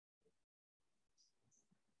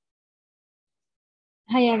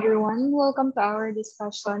Hi everyone, welcome to our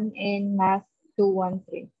discussion in Math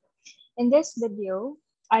 213. In this video,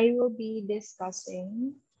 I will be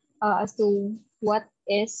discussing as to what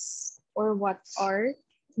is or what are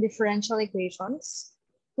differential equations.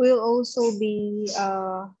 We'll also be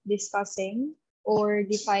discussing or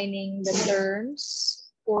defining the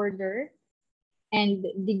terms, order, and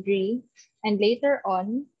degree. And later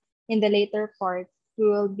on, in the later part, we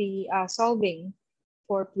will be solving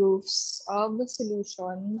for proofs of the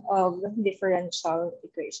solution of differential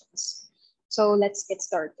equations. So let's get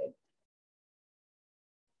started.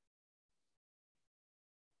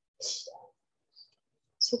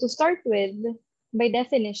 So to start with, by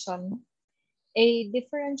definition, a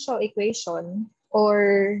differential equation,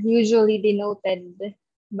 or usually denoted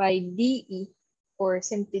by DE or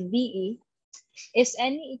simply DE, is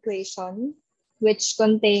any equation which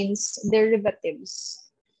contains derivatives.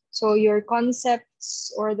 So your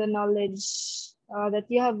concepts or the knowledge that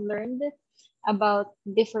you have learned about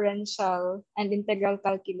differential and integral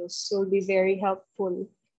calculus will be very helpful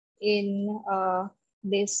in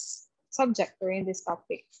this subject or in this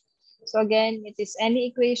topic. So again, it is any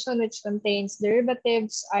equation which contains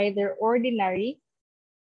derivatives, either ordinary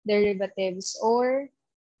derivatives or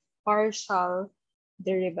partial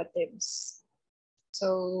derivatives.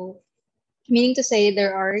 So meaning to say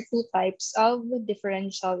there are two types of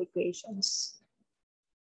differential equations.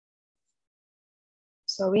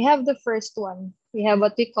 So we have the first one. We have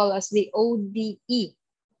what we call as the ODE,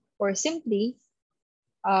 or simply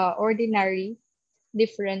ordinary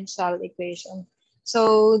differential equation.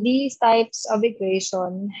 So these types of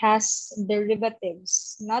equation has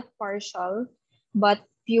derivatives, not partial, but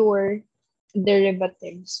pure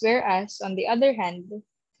derivatives. Whereas on the other hand,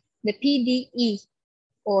 the PDE,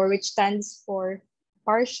 or which stands for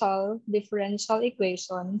partial differential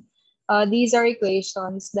equation, these are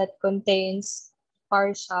equations that contains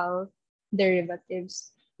partial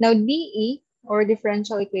derivatives. Now, DE, or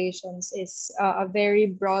differential equations, is a very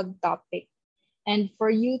broad topic. And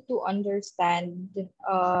for you to understand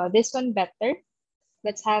this one better,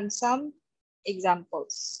 let's have some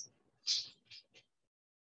examples.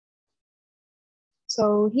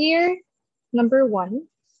 So here, number one,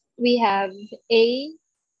 we have A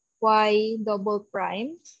y double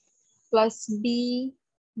prime plus b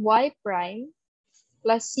y prime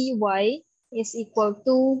plus cy is equal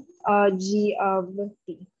to g of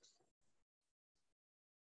t.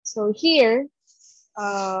 So here,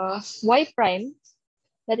 y prime,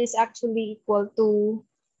 that is actually equal to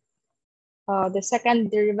the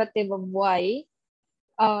second derivative of y,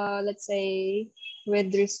 let's say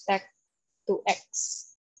with respect to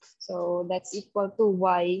x. So that's equal to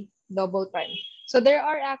y double prime. So there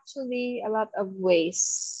are actually a lot of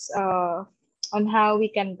ways on how we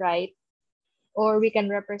can write or we can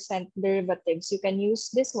represent derivatives. You can use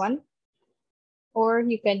this one or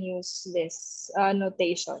you can use this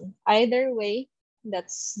notation. Either way,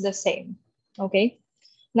 that's the same. Okay.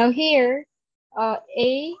 Now here,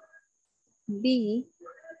 A, B,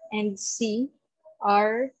 and C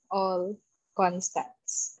are all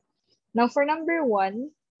constants. Now for number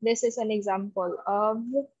one, this is an example of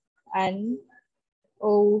an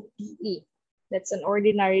ODE. That's an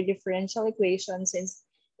ordinary differential equation since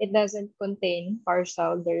it doesn't contain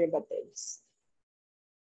partial derivatives.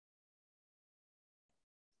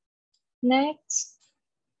 Next,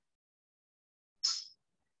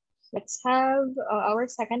 let's have our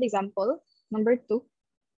second example, number two.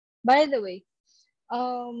 By the way,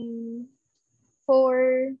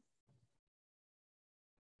 for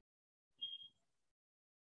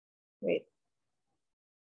wait.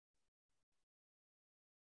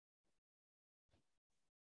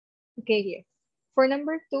 Okay, here. For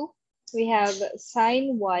number two, we have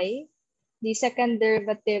sine y, the second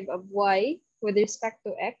derivative of y with respect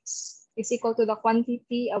to x is equal to the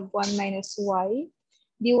quantity of 1 minus y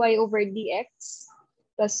dy over dx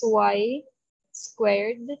plus y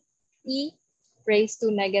squared e raised to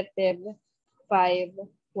negative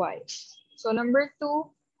 5y. So number two,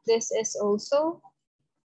 this is also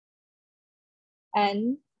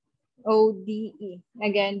an ODE.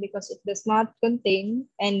 Again, because it does not contain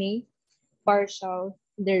any partial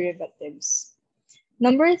derivatives.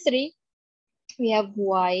 Number three, we have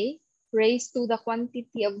y raised to the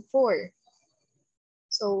quantity of 4.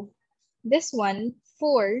 So this one,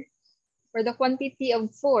 4, for the quantity of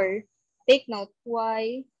 4, take note,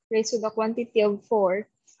 y raised to the quantity of 4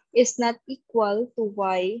 is not equal to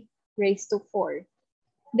y raised to 4.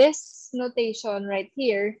 This notation right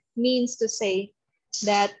here means to say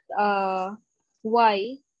that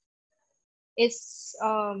y is,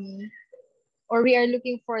 or we are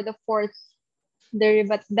looking for the fourth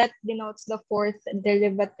derivative, that denotes the fourth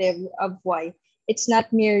derivative of y. It's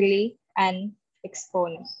not merely an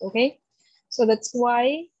exponent, okay? So that's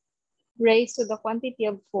y raised to the quantity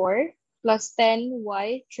of 4 plus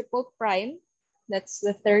 10y triple prime, that's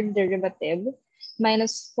the third derivative,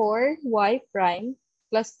 minus 4y prime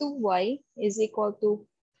plus 2y is equal to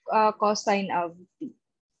cosine of t.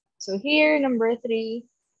 So here, number 3,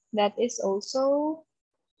 that is also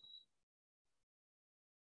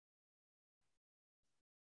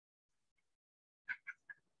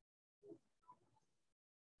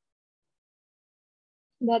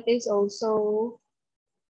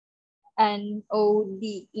an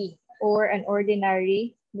ODE, or an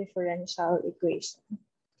ordinary differential equation.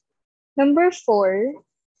 Number 4,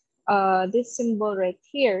 this symbol right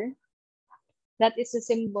here, that is a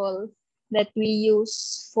symbol that we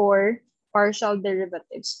use for partial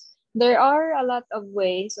derivatives. There are a lot of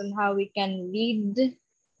ways on how we can read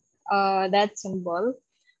that symbol.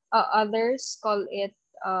 Others call it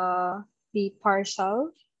the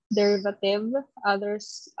partial derivative.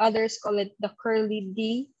 Others call it the curly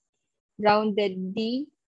D, rounded D,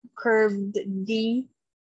 curved D,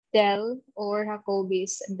 del, or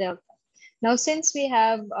Jacobi's delta. Now, since we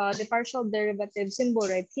have the partial derivative symbol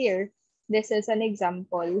right here, this is an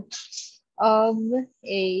example of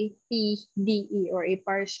a PDE, or a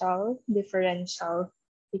partial differential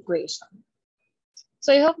equation.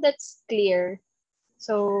 So I hope that's clear.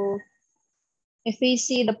 So if we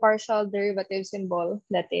see the partial derivative symbol,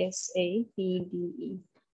 that is a PDE.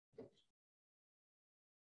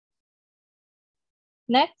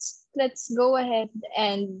 Next, let's go ahead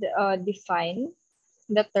and define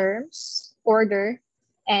the terms order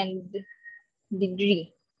and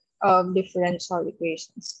degree of differential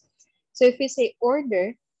equations. So if we say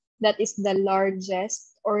order, that is the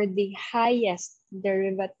largest or the highest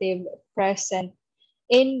derivative present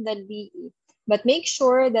in the DE. But make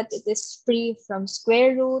sure that it is free from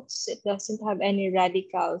square roots, it doesn't have any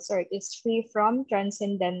radicals, or it is free from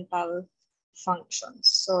transcendental functions.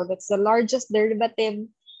 So that's the largest derivative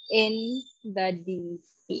in the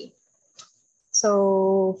DE.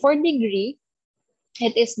 So for degree,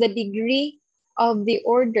 it is the degree of the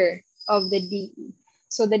order of the DE.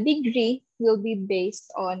 So the degree will be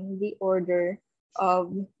based on the order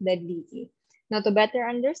of the DE. Now to better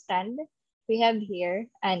understand, we have here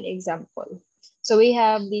an example. So we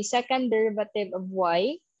have the second derivative of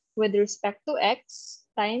y with respect to x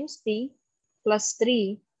times t plus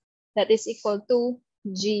 3, that is equal to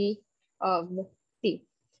g of t.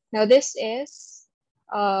 Now this is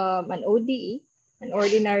an ODE, an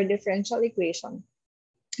ordinary differential equation.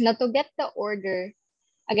 Now to get the order,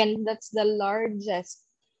 again, that's the largest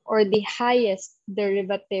or the highest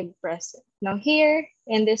derivative present. Now here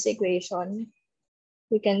in this equation,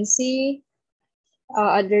 we can see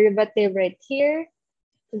a derivative right here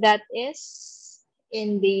that is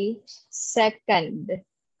in the second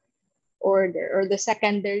order, or the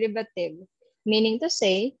second derivative, meaning to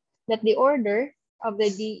say that the order of the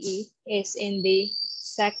DE is in the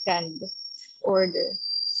second order.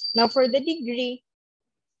 Now for the degree,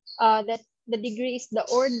 that the degree is the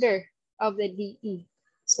order of the DE.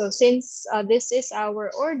 So since this is our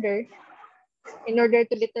order, in order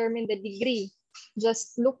to determine the degree,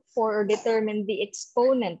 just look for or determine the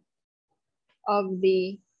exponent of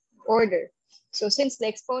the order. So since the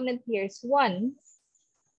exponent here is 1,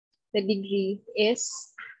 the degree is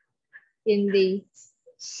in the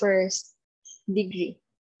first degree.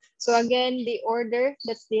 So again, the order,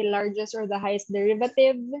 that's the largest or the highest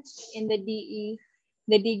derivative in the DE.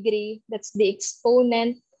 The degree, that's the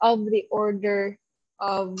exponent of the order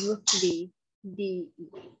of the DE.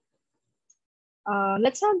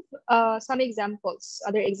 Let's have some examples,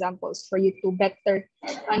 other examples for you to better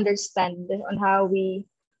understand on how we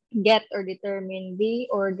get or determine the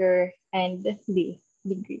order and the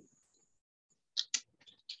degree.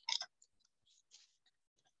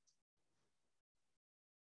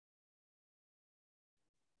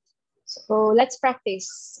 So let's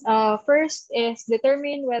practice. First is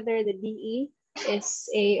determine whether the DE is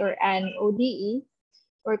a or an ODE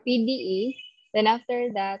or PDE. Then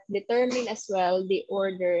after that, determine as well the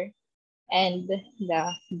order and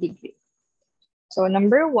the degree. So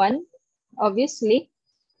number 1, obviously,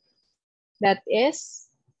 that is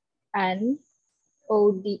an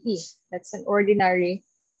ODE. That's an ordinary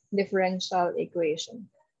differential equation.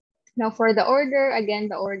 Now for the order, again,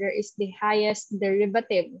 the order is the highest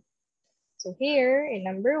derivative. So here in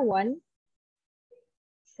number 1, you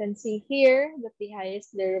can see here that the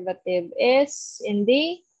highest derivative is in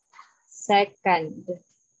the second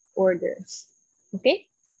order. Okay?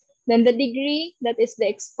 Then the degree, that is the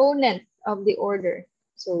exponent of the order.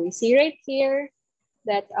 So we see right here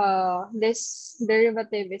that this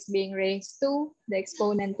derivative is being raised to the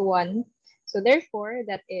exponent 1. So therefore,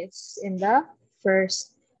 that is in the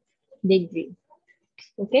first degree.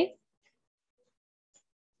 Okay?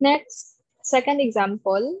 Next, second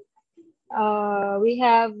example, we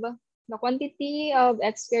have the quantity of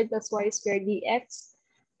x squared plus y squared dx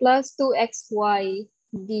plus 2xy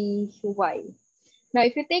dy. Now,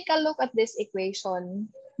 if you take a look at this equation,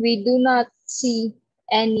 we do not see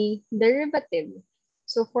any derivative.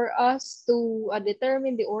 So for us to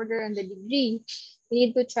determine the order and the degree, we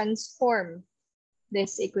need to transform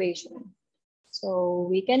this equation. So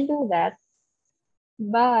we can do that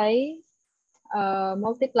by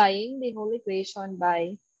multiplying the whole equation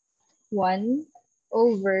by 1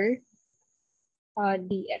 over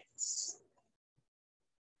dx.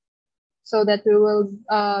 So that we will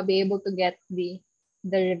be able to get the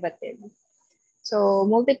derivative. So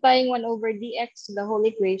multiplying 1 over dx to the whole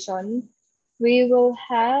equation, we will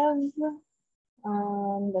have,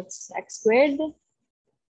 that's x squared.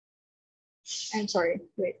 I'm sorry,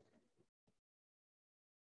 wait.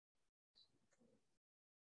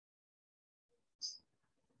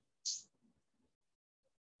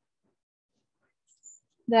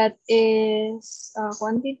 That is a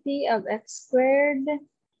quantity of x squared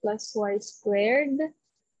plus y squared.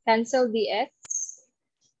 Cancel dx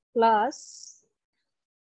plus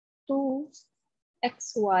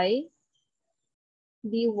 2xy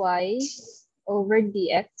dy over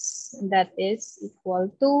dx. That is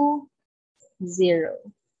equal to 0.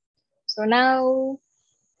 So now,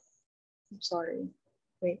 I'm sorry,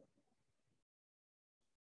 wait.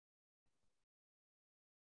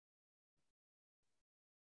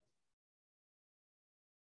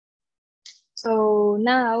 So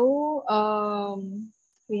now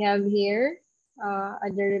we have here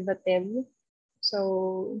a derivative.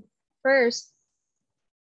 So first,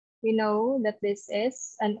 we know that this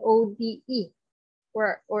is an ODE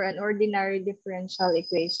or an ordinary differential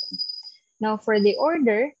equation. Now for the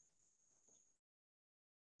order,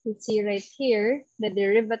 you see right here the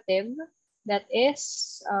derivative that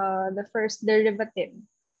is the first derivative.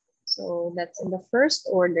 So that's in the first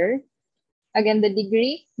order. Again, the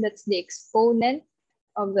degree, that's the exponent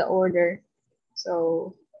of the order.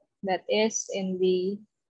 So that is in the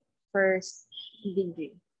first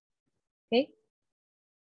degree. Okay?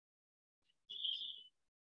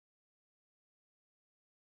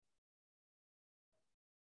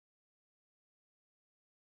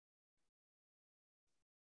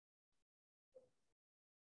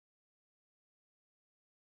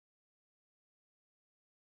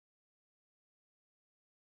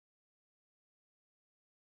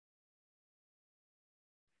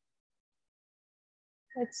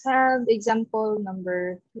 Let's have example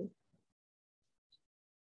number 2.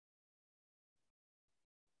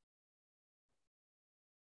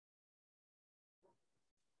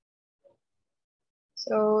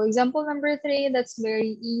 So example number 3, that's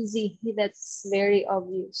very easy. That's very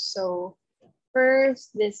obvious. So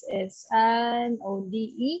first, this is an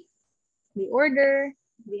ODE, the order,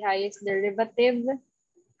 the highest derivative,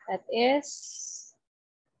 that is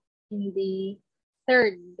in the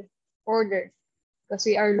third order, because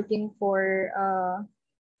we are looking for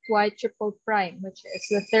y triple prime, which is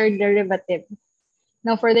the third derivative.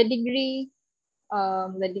 Now for the degree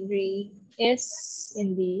is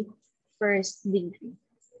in the first degree.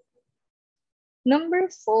 Number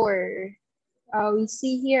 4, we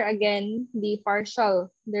see here again the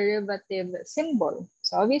partial derivative symbol.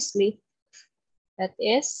 So obviously, that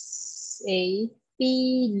is a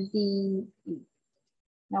PDE.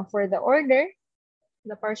 Now for the order,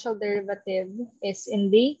 the partial derivative is in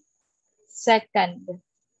the second.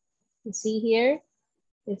 You see here,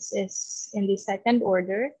 this is in the second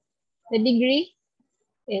order. The degree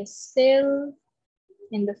is still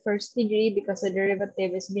in the first degree because the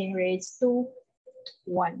derivative is being raised to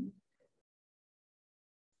 1.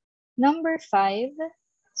 Number 5,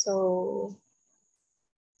 so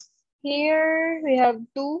here we have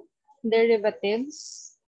 2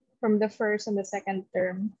 derivatives from the first and the second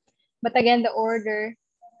term. But again, the order,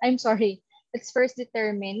 I'm sorry, let's first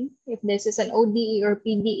determine if this is an ODE or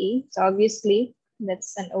PDE. So obviously,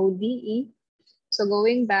 that's an ODE. So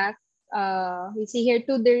going back, we see here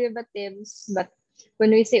 2 derivatives, but when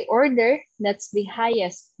we say order, that's the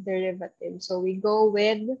highest derivative. So we go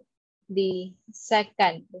with the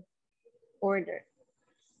second order.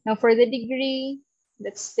 Now for the degree,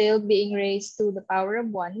 that's still being raised to the power of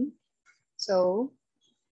 1. So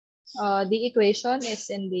the equation is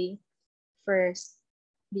in the first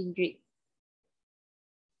degree.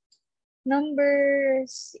 Number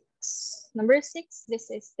 6. Number 6, this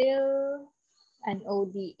is still an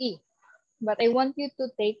ODE. but I want you to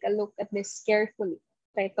take a look at this carefully.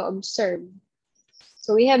 Try to observe.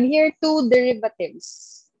 So we have here two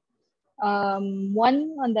derivatives.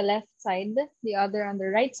 One on the left side, the other on the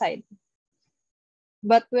right side.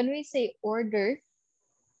 But when we say order,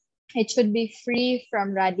 it should be free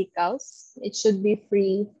from radicals. It should be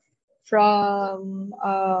free from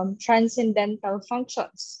transcendental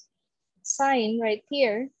functions. Sine right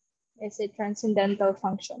here is a transcendental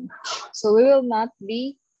function. So we will not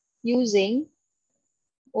be using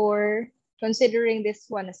or considering this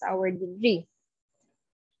one as our degree.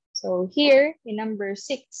 So here in number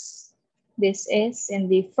 6, this is in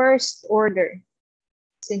the first order.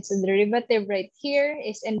 Since the derivative right here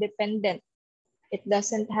is independent, it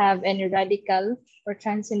doesn't have any radical or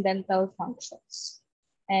transcendental functions.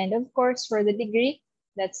 And of course, for the degree,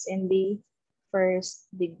 that's in the first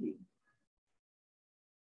degree.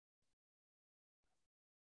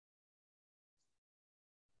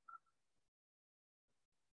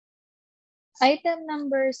 Item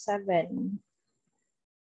number 7.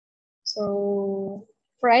 So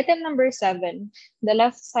for item number 7, the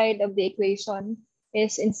left side of the equation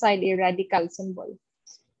is inside a radical symbol.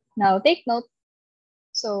 Now take note.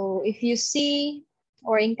 So if you see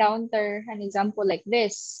or encounter an example like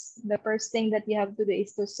this, the first thing that you have to do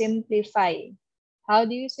is to simplify. How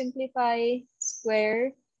do you simplify?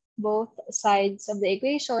 Square both sides of the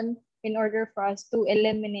equation in order for us to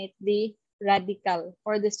eliminate the radical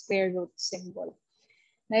or the square root symbol.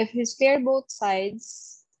 Now, if you square both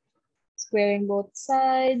sides, squaring both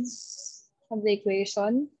sides of the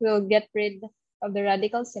equation, we'll get rid of the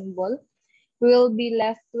radical symbol. We will be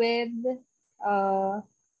left with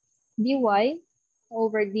dy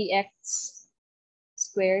over dx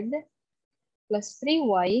squared plus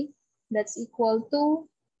 3y. That's equal to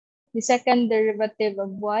the second derivative of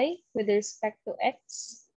y with respect to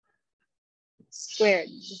x squared.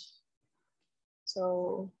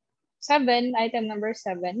 So 7, item number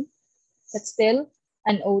 7, that's still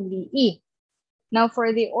an ODE. Now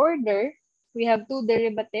for the order, we have two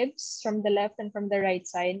derivatives from the left and from the right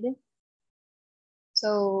side.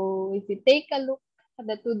 So if you take a look at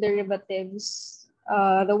the two derivatives,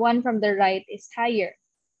 the one from the right is higher.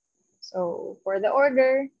 So for the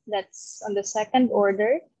order, that's on the second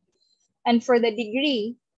order. And for the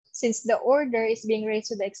degree, since the order is being raised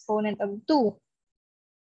to the exponent of 2,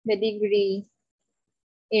 the degree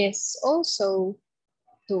is also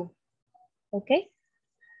 2. Okay?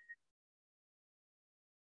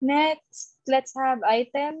 Next, let's have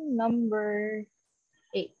item number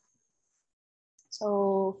 8.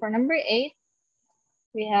 So for number 8,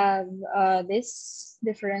 we have this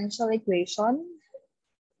differential equation.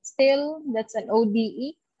 Still, that's an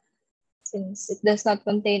ODE since it does not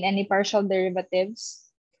contain any partial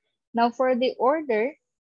derivatives. Now for the order,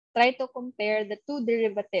 try to compare the two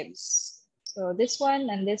derivatives. So this one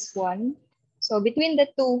and this one. So between the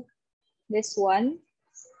two, this one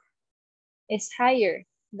is higher.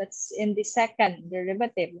 That's in the second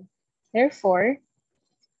derivative. Therefore,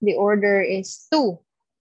 the order is 2.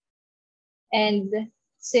 And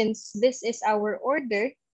since this is our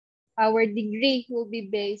order, our degree will be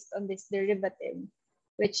based on this derivative,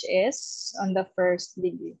 which is on the first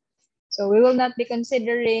degree. So we will not be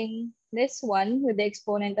considering this one with the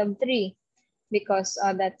exponent of 3 because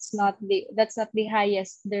that's not the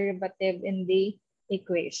highest derivative in the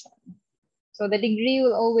equation. So the degree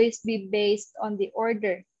will always be based on the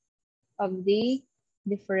order of the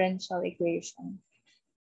differential equation.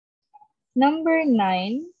 Number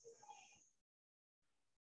 9.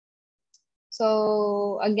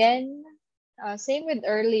 So again, same with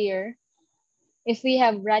earlier. If we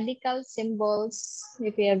have radical symbols,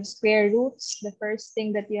 if we have square roots, the first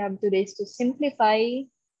thing that you have to do is to simplify,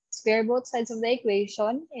 square both sides of the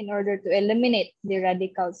equation in order to eliminate the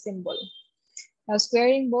radical symbol. Now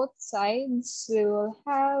squaring both sides, we will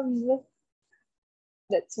have,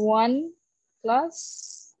 that's 1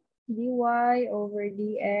 plus dy over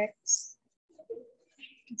dx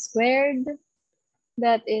squared.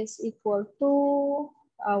 That is equal to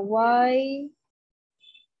y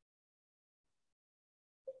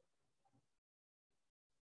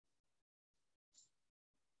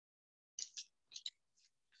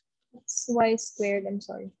that's y squared, I'm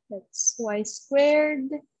sorry, that's y squared,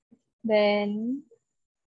 then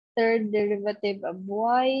third derivative of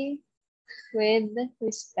y with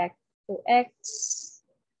respect to x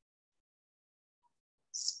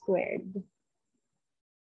squared.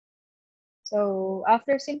 So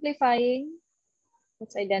after simplifying,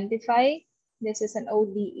 let's identify this is an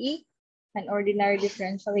ODE, an ordinary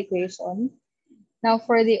differential equation. Now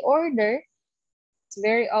for the order, it's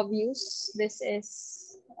very obvious. This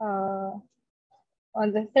is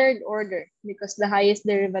on the third order because the highest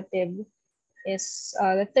derivative is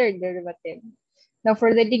the third derivative. Now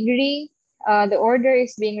for the degree, the order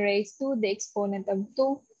is being raised to the exponent of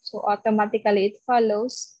 2. So automatically it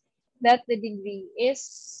follows that the degree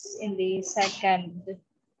is in the second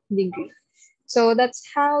degree. So that's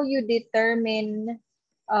how you determine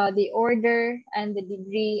the order and the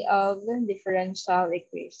degree of differential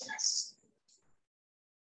equations.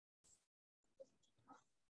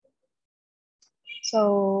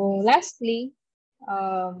 So lastly,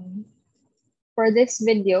 for this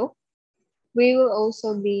video, we will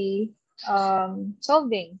also be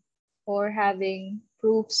solving or having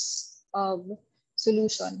proofs of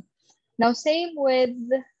solution. Now, same with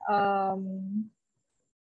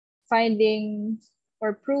finding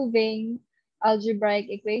or proving algebraic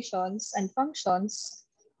equations and functions.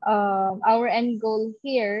 Our end goal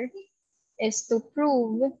here is to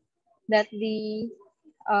prove that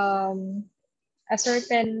a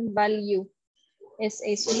certain value is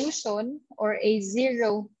a solution or a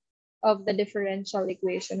zero of the differential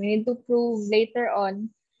equation. We need to prove later on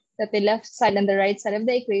that the left side and the right side of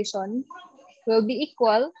the equation will be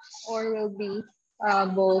equal or will be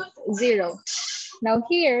both zero. Now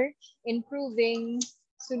here, in proving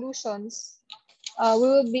solutions, we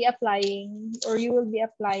will be applying, or you will be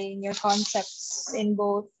applying your concepts in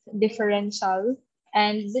both differential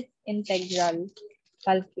and integral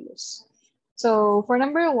calculus. So for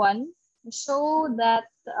number 1, show that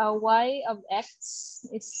y of x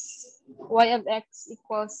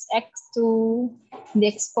equals x to the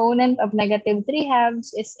exponent of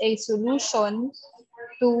 -3/2 is a solution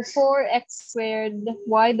to 4x squared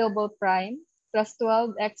y double prime plus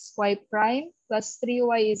 12xy prime plus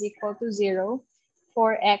 3y is equal to 0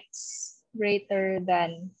 for x greater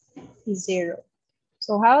than 0.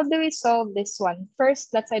 So how do we solve this one?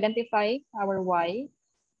 First, let's identify our y.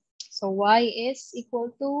 So y is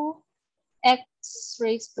equal to x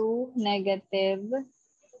raised to -3/2.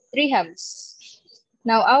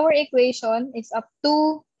 Now our equation is up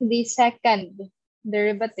to the second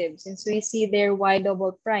derivative since we see there y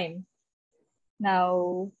double prime.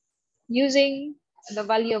 Now using the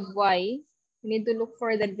value of y, we need to look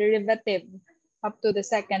for the derivative up to the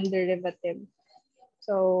second derivative.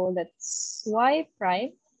 So that's y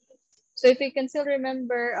prime. So if you can still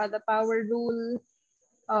remember the power rule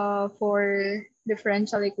for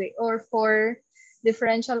differential equation or for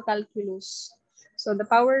differential calculus. So the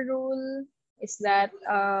power rule is that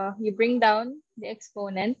you bring down the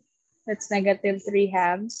exponent, that's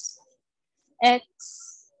 -3/2, x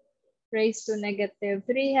raised to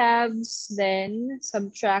 -3/2, then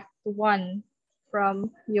subtract 1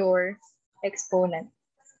 from your exponent.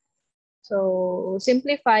 So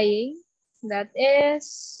simplifying, that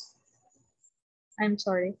is, I'm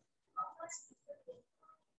sorry,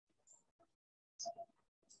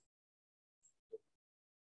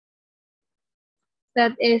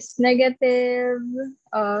 that is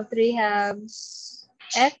 -3/2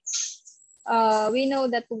 x. We know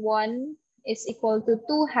that 1 is equal to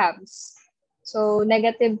 2/2. So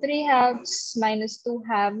 -3/2 minus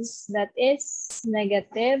 2/2, that is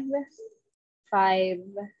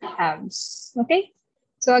 -5/2. Okay?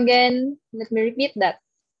 So again, let me repeat that.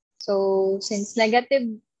 So since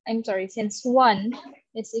since 1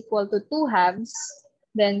 is equal to 2/2,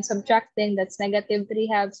 then subtracting, that's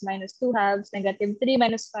 -3/2 minus 2/2, -3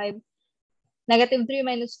 minus 5, -3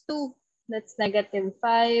 minus 2, that's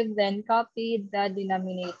 -5, then copy the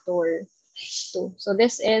denominator 2. So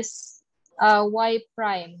this is y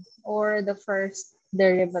prime, or the first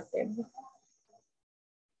derivative.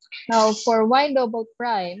 Now for y double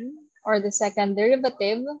prime, or the second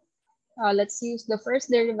derivative, let's use the first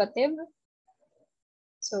derivative.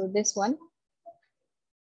 So this one.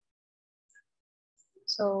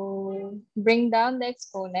 So bring down the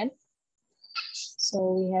exponent.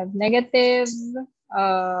 So we have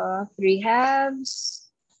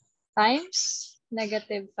 -3/2 times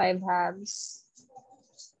 -5/2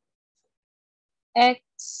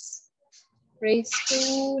 x raised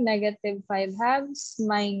to -5/2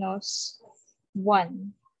 minus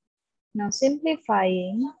 1. Now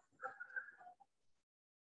simplifying,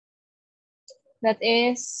 that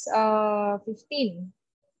is 15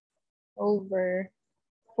 over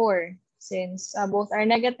 4. Since both are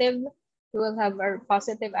negative, we will have our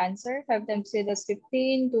positive answer. 5 times 2, that's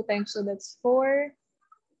 15. 2 times 2, that's 4.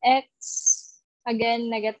 X, again,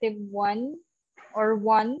 -1 or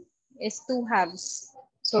 1 is 2/2.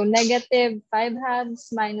 So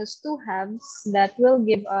 -5/2 minus 2/2, that will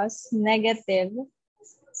give us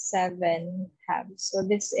 -7/2. So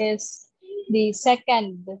this is the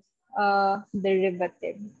second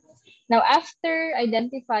derivative. Now, after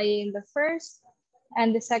identifying the first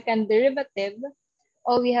and the second derivative,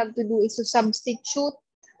 all we have to do is to substitute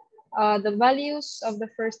the values of the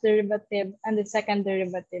first derivative and the second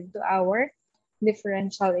derivative to our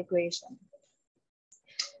differential equation.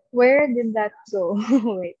 Where did that go?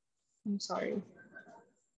 Wait, I'm sorry.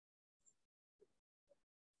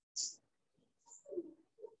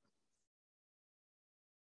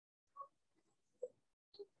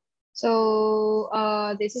 So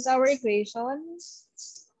this is our equation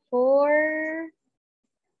for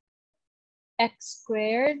x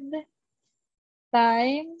squared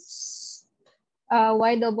times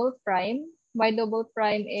y double prime. Y double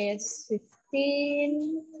prime is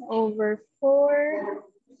 15 over 4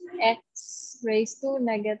 x raised to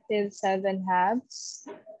negative 7 halves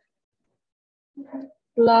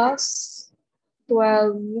plus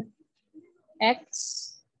 12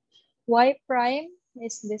 x. Y prime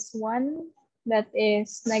is this one, that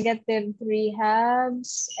is negative 3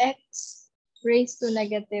 halves x raised to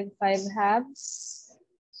negative 5 halves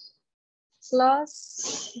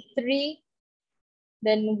plus 3.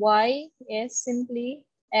 Then y is simply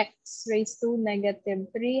x raised to negative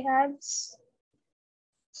 3 halves,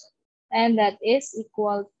 and that is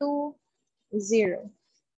equal to 0.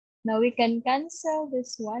 Now we can cancel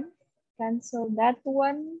this one, cancel that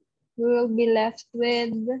one. We will be left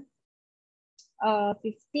with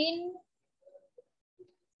 15,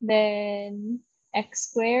 then x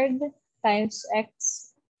squared times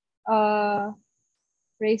x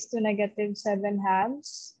raised to negative 7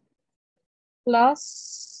 halves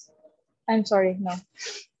plus, I'm sorry, no.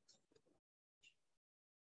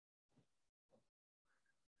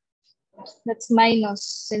 That's minus,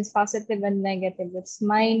 since positive and negative, that's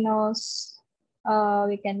minus.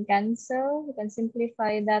 We can cancel, we can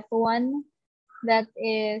simplify that one. That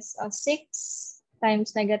is 6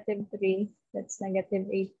 times negative 3, that's negative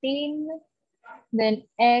 18. Then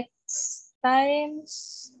x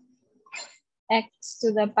times x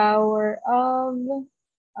to the power of,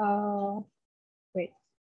 wait.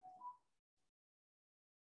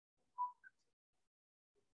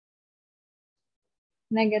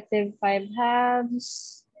 Negative 5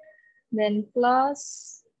 halves, then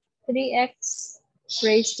plus 3x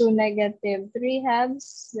raised to negative 3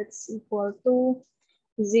 halves, that's equal to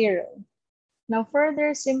 0. Now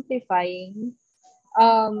further simplifying,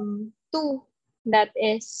 2, that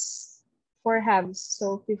is 4 halves,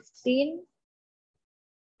 so 15x.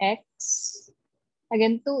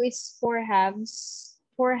 Again, 2 is 4 halves.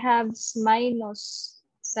 4 halves minus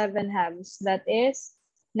 7 halves, that is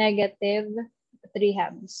negative 3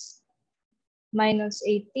 halves. Minus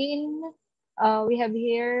 18. We have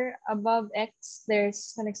here above x,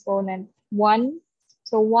 there's an exponent 1.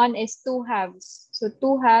 So 1 is 2 halves. So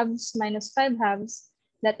 2 halves minus 5 halves,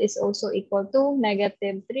 that is also equal to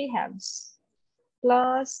negative 3 halves.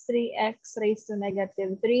 Plus 3x raised to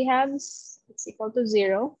negative 3 halves, it's equal to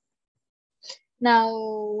 0.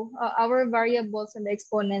 Now, our variables and the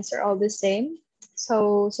exponents are all the same.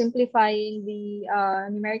 So simplifying the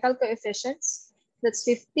numerical coefficients, that's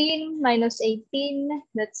 15 minus 18,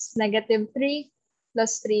 that's negative 3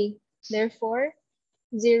 plus 3. Therefore,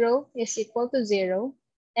 0 is equal to 0.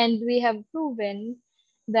 And we have proven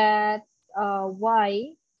that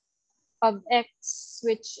y of x,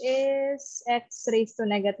 which is x raised to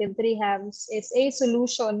negative 3 halves, is a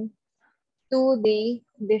solution to the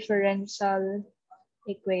differential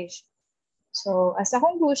equation. So as a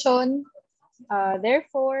conclusion,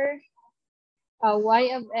 therefore, y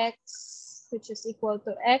of x, which is equal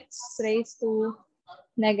to x raised to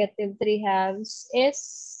negative 3 halves,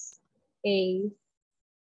 is a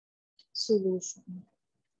solution.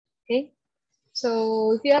 Okay?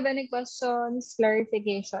 So if you have any questions,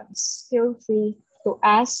 clarifications, feel free to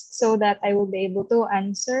ask so that I will be able to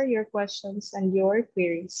answer your questions and your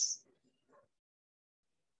queries.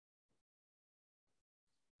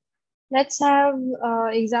 Let's have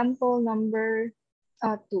example number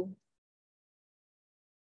 2.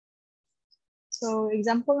 So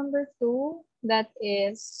example number 2, that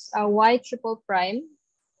is y triple prime,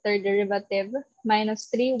 third derivative, minus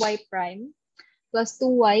 3y prime plus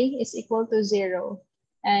 2y is equal to 0.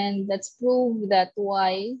 And let's prove that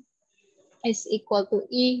y is equal to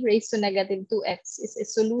e raised to negative 2x is a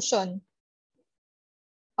solution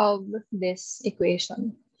of this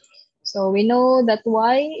equation. So we know that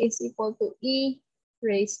y is equal to e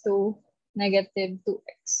raised to negative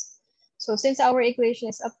 2x. So since our equation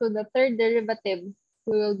is up to the third derivative,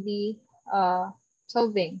 we will be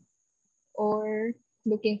solving or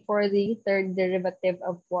looking for the third derivative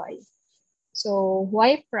of y. So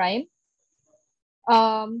y prime,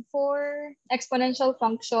 for exponential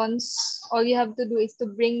functions, all you have to do is to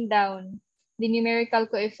bring down the numerical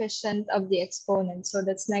coefficient of the exponent. So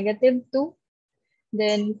that's negative 2.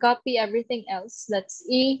 Then copy everything else. That's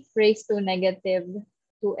e raised to negative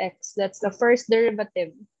 2x. That's the first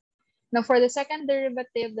derivative. Now for the second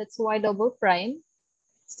derivative, that's y double prime.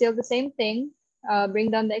 Still the same thing.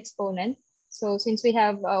 Bring down the exponent. So since we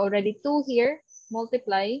have already 2 here,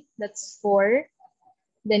 multiply. That's 4.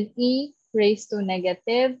 Then e raised to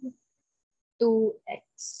negative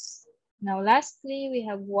 2x. Now lastly, we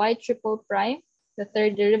have y triple prime. The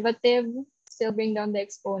third derivative, still bring down the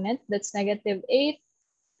exponent. That's negative 8.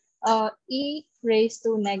 E raised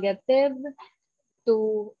to negative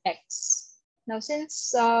 2x. Now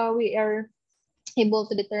since we are able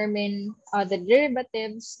to determine the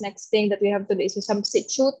derivatives, next thing that we have to do is to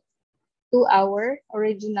substitute to our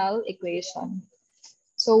original equation.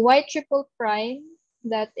 So y triple prime,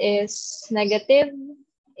 that is negative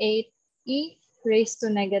 8e raised to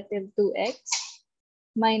negative 2x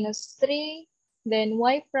minus 3, then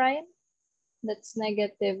y prime, that's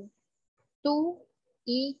negative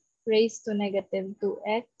 2e raised to negative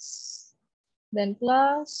 2x, then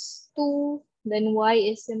plus 2, then y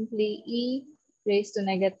is simply e raised to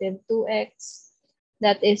negative 2x,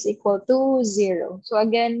 that is equal to 0. So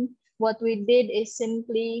again, what we did is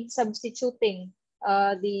simply substituting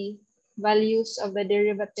the values of the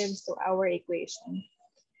derivatives to our equation.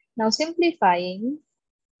 Now simplifying,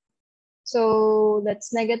 so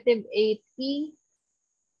that's negative 8e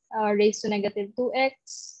raised to negative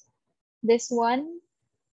 2x. This one,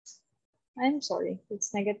 I'm sorry,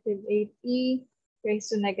 it's negative 8e raised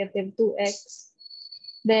to negative 2x.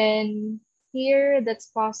 Then here, that's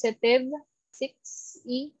positive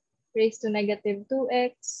 6e raised to negative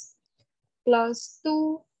 2x plus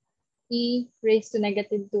 2e raised to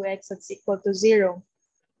negative 2x, that's equal to 0.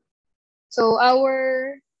 So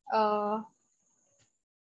our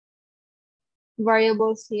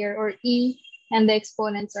variables here, or e and the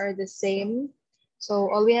exponents, are the same.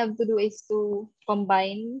 So all we have to do is to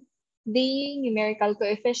combine the numerical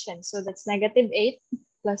coefficients. So that's negative 8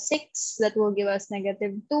 plus 6. That will give us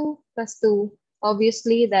negative 2 plus 2.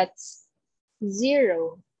 Obviously, that's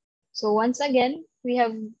 0. So once again, we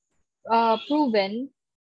have proven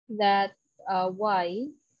that y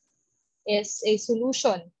is a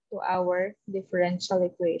solution to our differential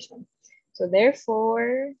equation. So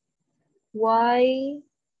therefore, y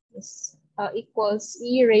is, equals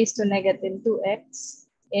e raised to negative 2x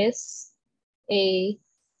is a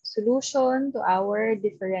solution to our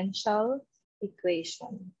differential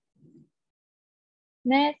equation.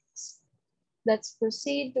 Next, let's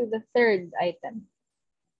proceed to the third item.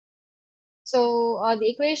 So the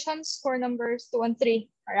equations for numbers 2 and 3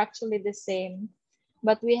 are actually the same,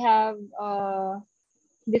 but we have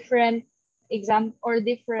different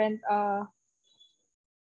different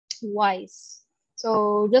y's.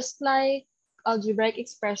 So just like algebraic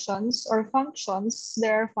expressions or functions,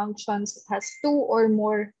 there are functions that has 2 or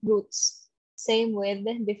more roots. Same with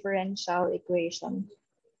the differential equation.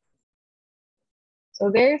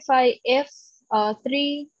 So verify if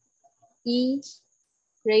 3e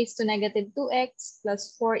raised to negative 2x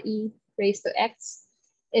plus 4e raised to x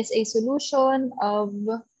is a solution of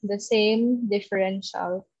the same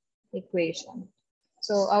differential equation.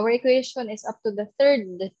 So our equation is up to the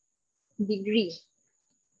third degree.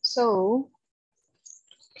 So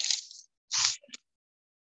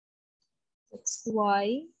that's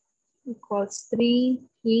y equals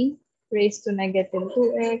 3e raised to negative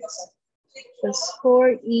 2x plus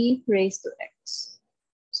 4e raised to x.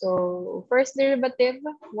 So first derivative,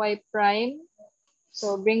 y prime.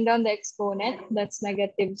 So bring down the exponent. That's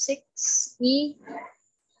negative 6e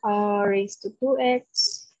raised to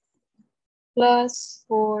 2x plus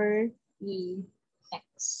 4ex.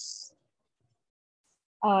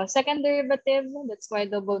 Second derivative, that's y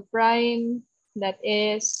double prime. That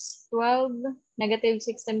is 12. Negative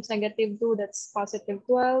 6 times negative 2, that's positive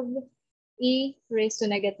 12. E raised to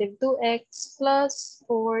negative 2x plus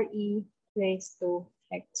 4e raised to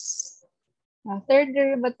x. Third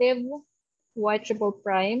derivative, y triple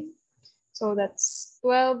prime. So that's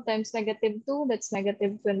 12 times negative 2, that's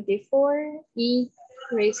negative 24. E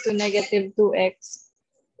raised to negative 2x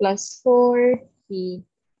plus 4ex.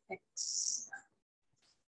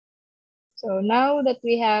 So now that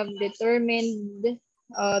we have determined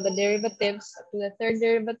the derivatives to the third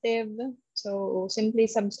derivative, so simply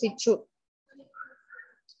substitute.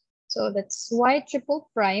 So that's y triple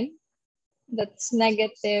prime. That's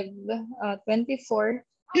negative 24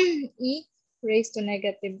 e raised to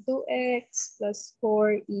negative 2x plus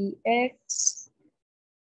 4ex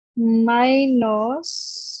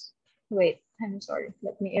minus, wait, I'm sorry,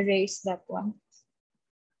 let me erase that one.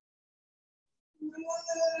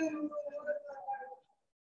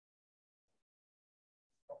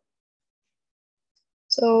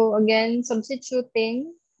 So again,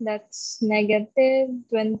 substituting, that's negative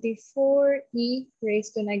 24e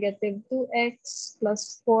raised to negative 2x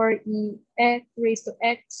plus 4e x raised to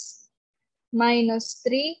x minus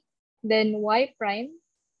 3. Then y prime,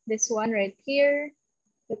 this one right here,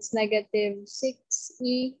 that's negative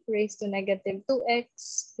 6e raised to negative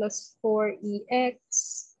 2x plus 4ex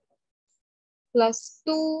plus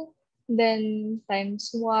 2, then times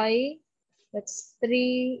y, that's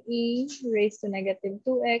 3e raised to negative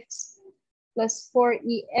 2x plus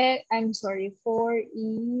 4e, I'm sorry,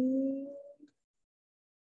 4e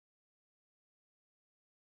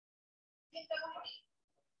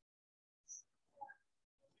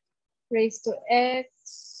raised to x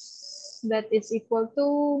that is equal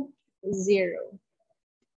to 0.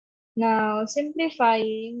 Now,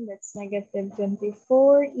 simplifying, that's negative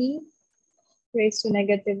 24e raised to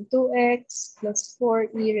negative 2x plus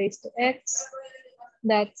 4e raised to x.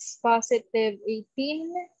 That's positive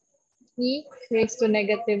 18e raised to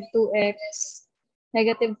negative 2x.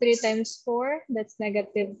 Negative 3 times 4, that's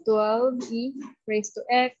negative 12e raised to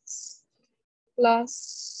x. Plus,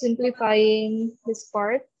 simplifying this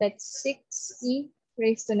part, that's 6e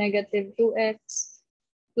raised to negative 2x.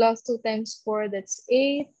 Plus 2 times 4, that's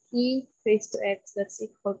 8e raised to x, that's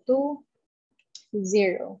equal to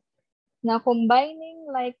 0. Now, combining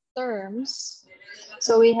like terms,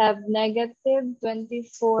 so we have negative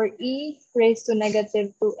 24e raised to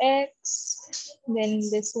negative 2x, then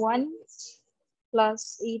this one,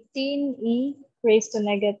 plus 18e raised to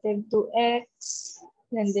negative 2x,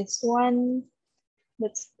 then this one,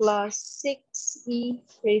 that's plus 6e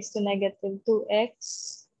raised to negative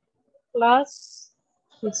 2x, plus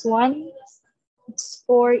this one, it's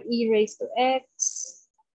 4e raised to x,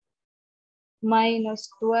 minus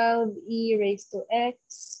 12e raised to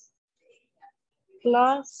x,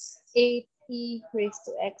 plus 8e raised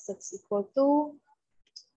to x, that's equal to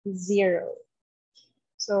 0.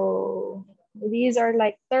 So these are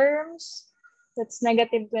like terms. That's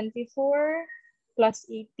negative 24 plus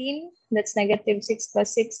 18. That's negative 6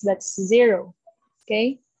 plus 6. That's 0.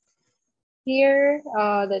 Okay. Here,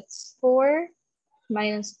 that's 4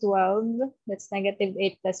 minus 12. That's negative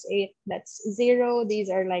 8 plus 8. That's 0.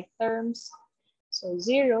 These are like terms. So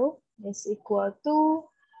 0 is equal to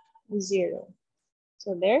 0.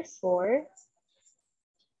 So therefore,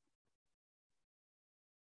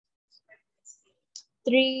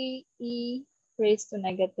 3e raised to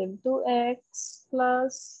negative 2x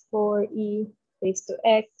plus 4e raised to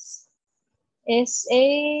x is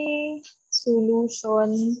a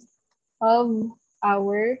solution of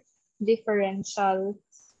our differential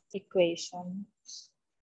equation.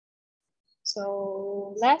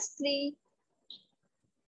 So lastly,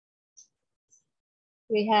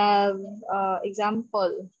 we have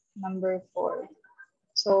example number 4.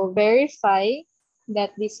 So verify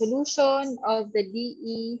that the solution of the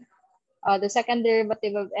dE, the second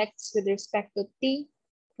derivative of x with respect to t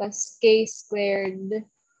plus k squared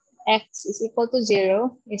x is equal to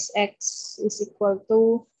 0 is x is equal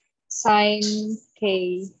to sine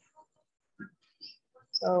k.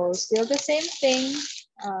 So still the same thing.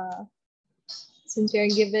 Since we are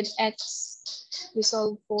given x, we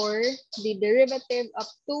solve for the derivative up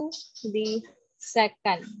to the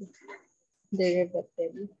second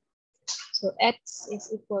derivative. So x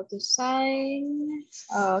is equal to sine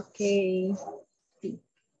k t.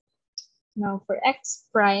 Now for x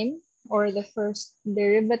prime, or the first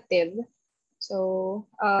derivative, so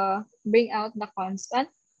bring out the constant,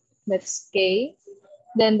 that's k.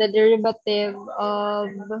 Then the derivative of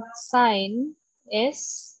sine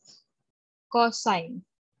is cosine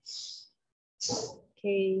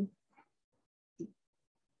k.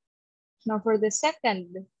 Now for the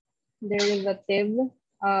second derivative,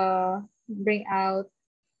 bring out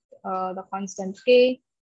the constant k.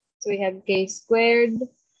 So we have k squared.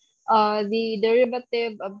 The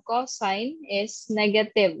derivative of cosine is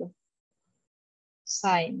negative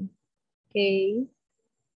sine k.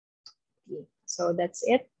 So that's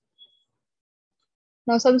it.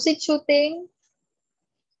 Now substituting.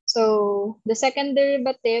 So the second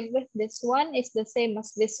derivative, this one is the same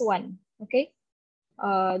as this one. Okay.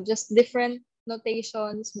 Just different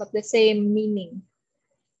notations, but the same meaning.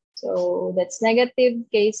 So that's negative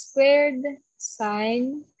k squared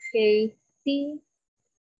sine k t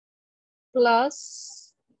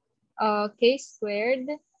plus k squared.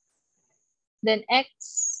 Then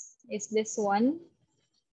x is this one.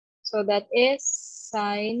 So that is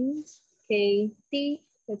sine kt.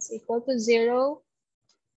 That's equal to 0.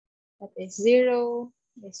 That is 0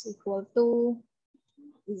 is equal to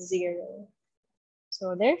 0.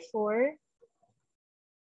 So therefore,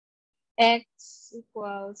 x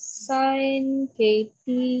equals sine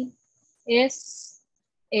kt is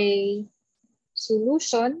a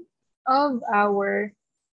solution of our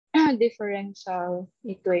differential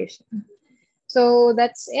equation. So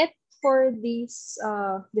that's it for this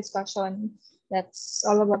discussion. That's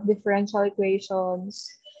all about differential equations.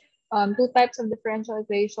 Two types of differential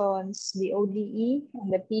equations, the ODE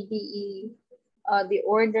and the PDE, the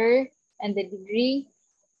order and the degree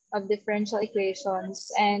of differential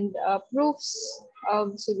equations, and proofs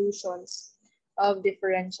of solutions of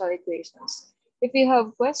differential equations. If you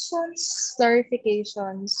have questions,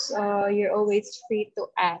 clarifications, you're always free to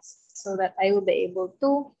ask so that I will be able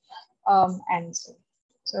to answer.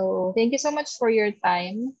 So thank you so much for your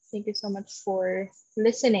time. Thank you so much for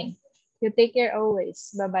listening. You take care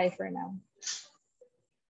always. Bye-bye for now.